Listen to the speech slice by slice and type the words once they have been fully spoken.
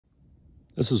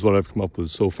This is what I've come up with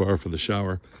so far for the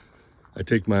shower. I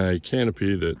take my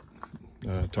canopy, that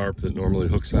tarp that normally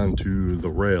hooks onto the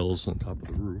rails on top of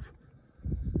the roof,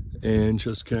 and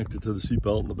just connect it to the seat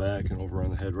belt in the back and over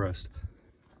on the headrest.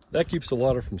 That keeps the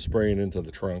water from spraying into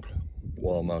the trunk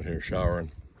while I'm out here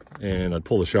showering. And I'd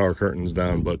pull the shower curtains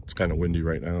down, but it's kind of windy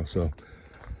right now, so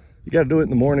you got to do it in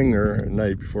the morning or at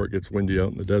night before it gets windy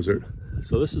out in the desert.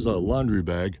 So this is a laundry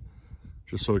bag,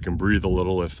 just so it can breathe a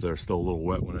little if they're still a little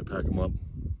wet when I pack them up.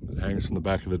 It hangs from the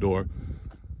back of the door.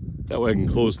 That way I can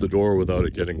close the door without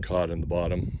it getting caught in the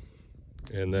bottom.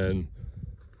 And then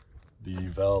the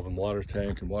valve and water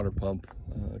tank and water pump,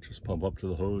 just pump up to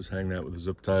the hose, hang that with a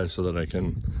zip tie so that I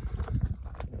can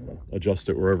adjust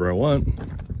it wherever I want.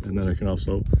 And then I can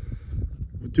also,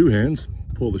 with two hands,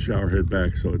 pull the shower head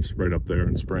back so it's right up there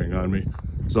and spraying on me,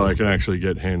 so I can actually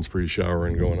get hands-free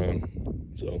showering going on.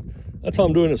 So that's how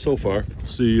I'm doing it so far.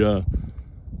 See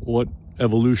what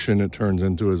evolution it turns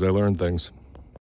into as I learn things.